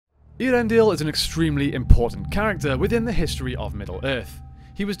Eärendil is an extremely important character within the history of Middle-earth.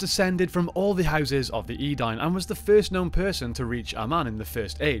 He was descended from all the houses of the Edain and was the first known person to reach Aman in the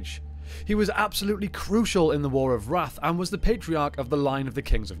First Age. He was absolutely crucial in the War of Wrath and was the patriarch of the line of the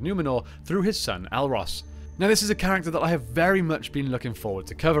Kings of Númenor through his son Elros. Now this is a character that I have very much been looking forward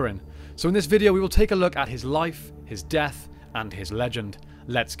to covering. So in this video we will take a look at his life, his death, and his legend.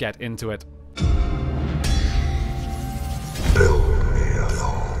 Let's get into it. Build me an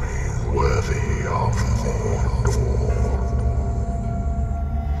army worthy of Mordor.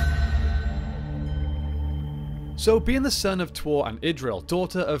 So, being the son of Tuor and Idril,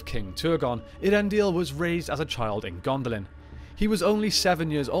 daughter of King Turgon, Eärendil was raised as a child in Gondolin. He was only 7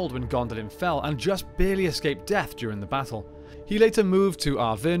 years old when Gondolin fell and just barely escaped death during the battle. He later moved to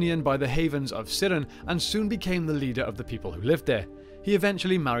Arvernion by the havens of Ciryn and soon became the leader of the people who lived there. He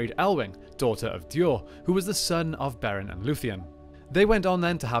eventually married Elwing, daughter of Dior, who was the son of Beren and Luthien. They went on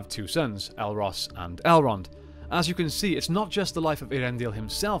then to have two sons, Elros and Elrond. As you can see, it's not just the life of Eärendil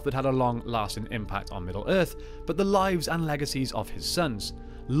himself that had a long-lasting impact on Middle-earth, but the lives and legacies of his sons,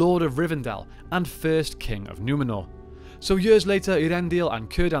 Lord of Rivendell and first King of Númenor. So years later, Eärendil and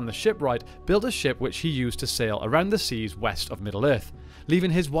Círdan the shipwright built a ship which he used to sail around the seas west of Middle-earth,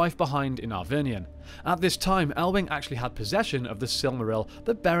 leaving his wife behind in Arvernion. At this time, Elwing actually had possession of the Silmaril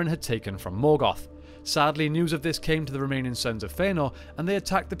that Beren had taken from Morgoth. Sadly, news of this came to the remaining sons of Fëanor, and they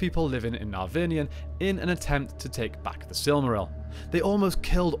attacked the people living in Arvernion in an attempt to take back the Silmaril. They almost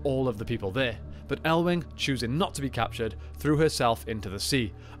killed all of the people there, but Elwing, choosing not to be captured, threw herself into the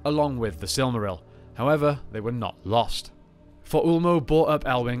sea, along with the Silmaril. However, they were not lost. For Ulmo brought up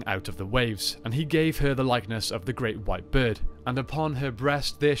Elwing out of the waves, and he gave her the likeness of the great white bird, and upon her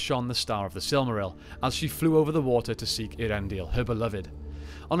breast there shone the star of the Silmaril, as she flew over the water to seek Eärendil, her beloved.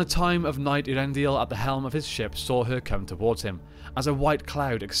 On a time of night, Eärendil at the helm of his ship saw her come towards him, as a white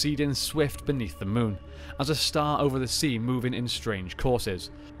cloud exceeding swift beneath the moon, as a star over the sea moving in strange courses.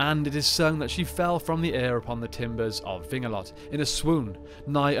 And it is sung that she fell from the air upon the timbers of Vingalot in a swoon,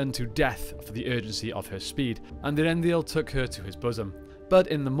 nigh unto death for the urgency of her speed, and Eärendil took her to his bosom. But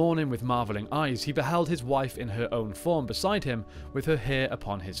in the morning with marvelling eyes he beheld his wife in her own form beside him, with her hair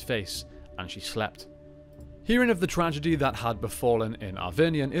upon his face, and she slept. Hearing of the tragedy that had befallen in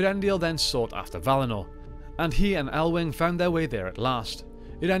Arvernion, Eärendil then sought after Valinor, and he and Elwing found their way there at last.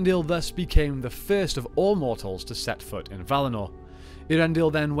 Eärendil thus became the first of all mortals to set foot in Valinor.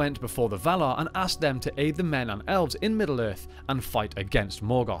 Eärendil then went before the Valar and asked them to aid the men and elves in Middle-earth and fight against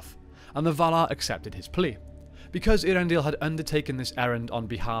Morgoth, and the Valar accepted his plea. Because Eärendil had undertaken this errand on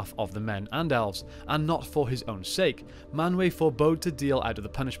behalf of the men and elves, and not for his own sake, Manwë forebode to deal out of the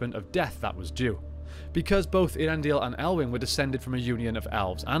punishment of death that was due. Because both Eärendil and Elwing were descended from a union of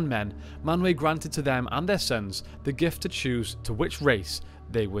elves and men, Manwë granted to them and their sons the gift to choose to which race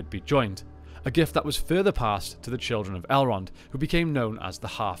they would be joined, a gift that was further passed to the children of Elrond, who became known as the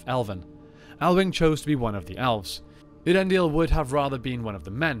Half-Elven. Elwing chose to be one of the elves. Eärendil would have rather been one of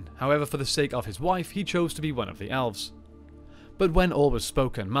the men, however for the sake of his wife he chose to be one of the elves. But when all was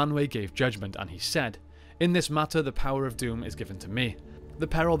spoken, Manwë gave judgment, and he said, "In this matter the power of doom is given to me. The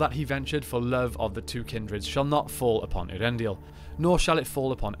peril that he ventured for love of the two kindreds shall not fall upon Eärendil, nor shall it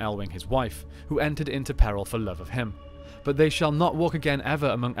fall upon Elwing his wife, who entered into peril for love of him. But they shall not walk again ever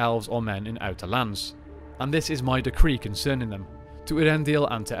among elves or men in outer lands. And this is my decree concerning them. To Eärendil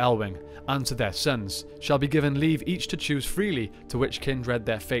and to Elwing, and to their sons, shall be given leave each to choose freely to which kindred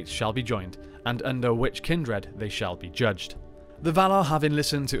their fates shall be joined, and under which kindred they shall be judged." The Valar, having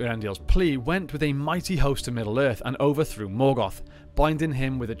listened to Eärendil's plea, went with a mighty host to Middle-earth and overthrew Morgoth, binding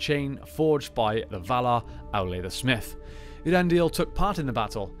him with a chain forged by the Valar Aule the Smith. Eärendil took part in the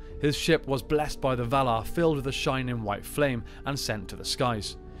battle. His ship was blessed by the Valar, filled with a shining white flame, and sent to the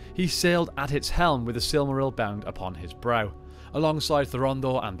skies. He sailed at its helm with the Silmaril bound upon his brow. Alongside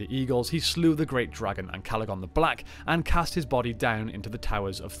Thorondor and the Eagles, he slew the great dragon Ancalagon the Black and cast his body down into the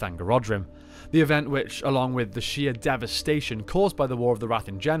towers of Thangorodrim. The event which, along with the sheer devastation caused by the War of the Wrath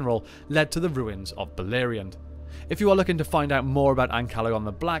in general, led to the ruins of Beleriand. If you are looking to find out more about Ancalagon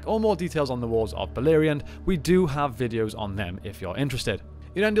the Black or more details on the wars of Beleriand, we do have videos on them if you're interested.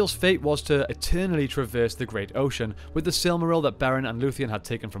 Eärendil's fate was to eternally traverse the great ocean with the Silmaril that Beren and Luthien had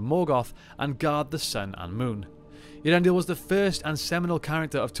taken from Morgoth and guard the sun and moon. Eärendil was the first and seminal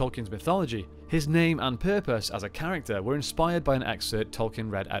character of Tolkien's mythology. His name and purpose as a character were inspired by an excerpt Tolkien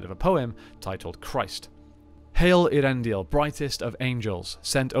read out of a poem titled Christ. "Hail Eärendil, brightest of angels,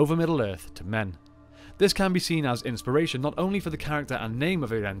 sent over Middle-earth to men. This can be seen as inspiration not only for the character and name of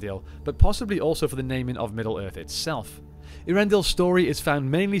Eärendil, but possibly also for the naming of Middle-earth itself. Eärendil's story is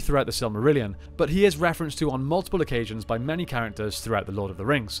found mainly throughout the Silmarillion, but he is referenced to on multiple occasions by many characters throughout the Lord of the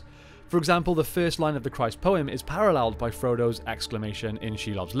Rings. For example, the first line of the Christ poem is paralleled by Frodo's exclamation in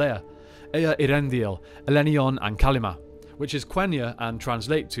Shelob's lair, Ea Eärendil, Elenion Ancalima, which is Quenya and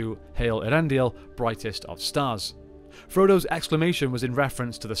translate to Hail Eärendil, brightest of stars. Frodo's exclamation was in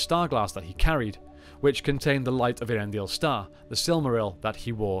reference to the star glass that he carried, which contained the light of Eärendil's star, the Silmaril that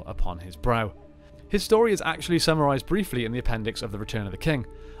he wore upon his brow. His story is actually summarised briefly in the appendix of The Return of the King.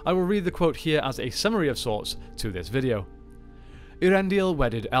 I will read the quote here as a summary of sorts to this video. Eärendil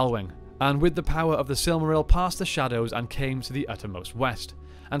wedded Elwing, and with the power of the Silmaril passed the shadows and came to the uttermost west,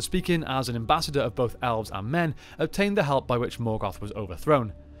 and speaking as an ambassador of both elves and men, obtained the help by which Morgoth was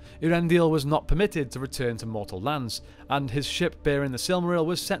overthrown. Eärendil was not permitted to return to mortal lands, and his ship bearing the Silmaril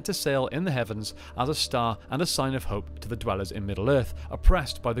was set to sail in the heavens as a star and a sign of hope to the dwellers in Middle-earth,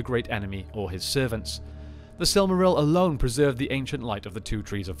 oppressed by the great enemy or his servants. The Silmaril alone preserved the ancient light of the two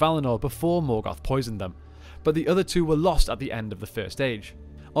trees of Valinor before Morgoth poisoned them, but the other two were lost at the end of the First Age.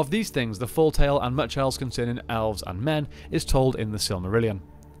 Of these things, the full tale and much else concerning elves and men is told in the Silmarillion.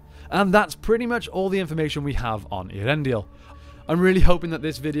 And that's pretty much all the information we have on Eärendil. I'm really hoping that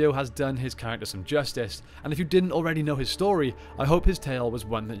this video has done his character some justice, and if you didn't already know his story, I hope his tale was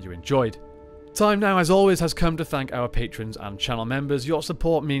one that you enjoyed. Time now, as always, has come to thank our patrons and channel members. Your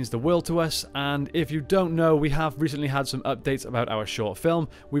support means the world to us, and if you don't know, we have recently had some updates about our short film.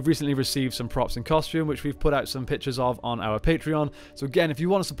 We've recently received some props and costume, which we've put out some pictures of on our Patreon. So again, if you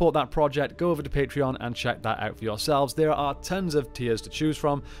want to support that project, go over to Patreon and check that out for yourselves. There are tons of tiers to choose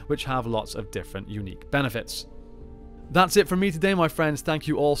from, which have lots of different unique benefits. That's it from me today, my friends. Thank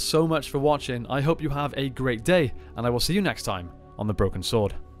you all so much for watching. I hope you have a great day, and I will see you next time on The Broken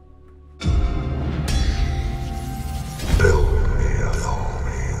Sword. Build me an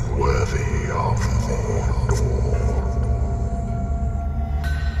army worthy of Mordor.